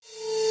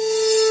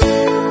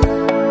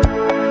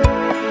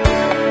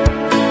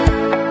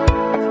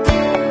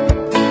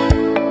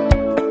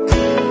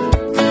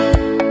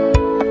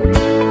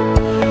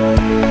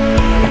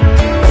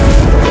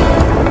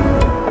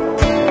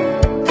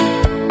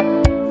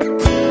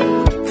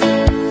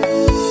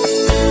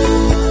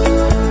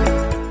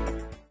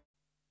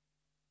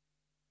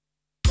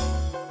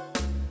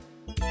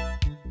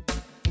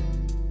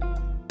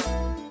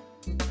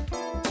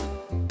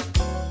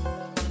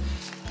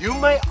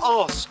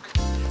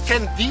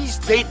can these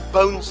dead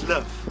bones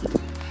live?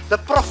 The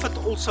prophet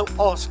also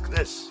asked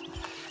this.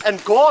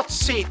 And God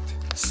said,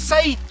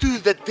 say to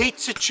the dead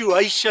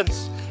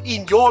situations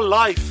in your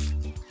life,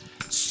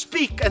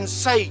 speak and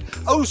say,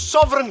 O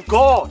sovereign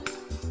God,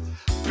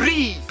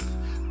 breathe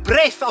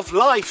breath of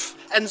life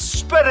and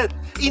spirit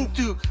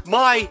into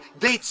my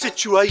dead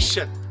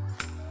situation.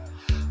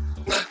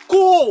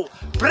 Call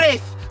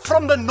breath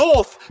from the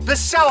north, the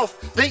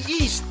south, the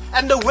east,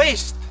 and the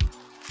west,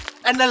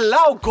 and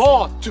allow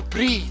God to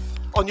breathe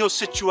on your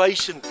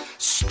situation.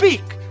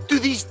 Speak to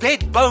these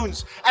dead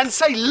bones and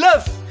say,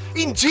 live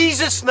in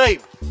Jesus'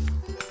 name.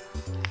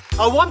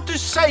 I want to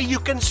say you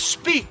can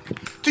speak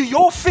to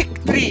your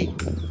fig tree.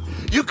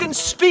 You can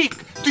speak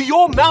to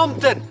your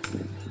mountain.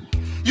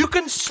 You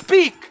can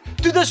speak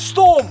to the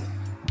storm.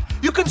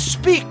 You can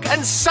speak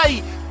and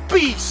say,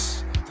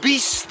 peace, be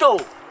still.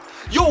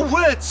 Your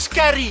words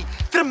carry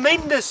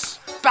tremendous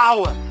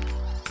power.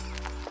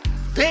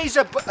 There's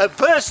a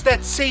verse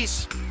that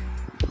says,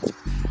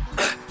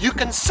 you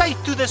can say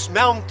to this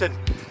mountain,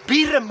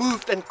 be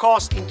removed and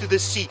cast into the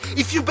sea.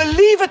 If you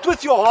believe it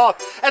with your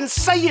heart and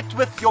say it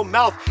with your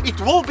mouth, it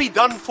will be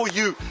done for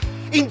you.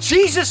 In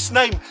Jesus'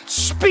 name,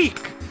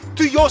 speak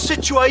to your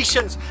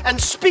situations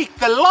and speak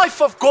the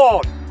life of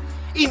God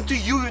into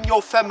you and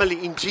your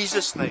family in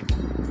Jesus' name.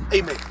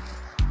 Amen.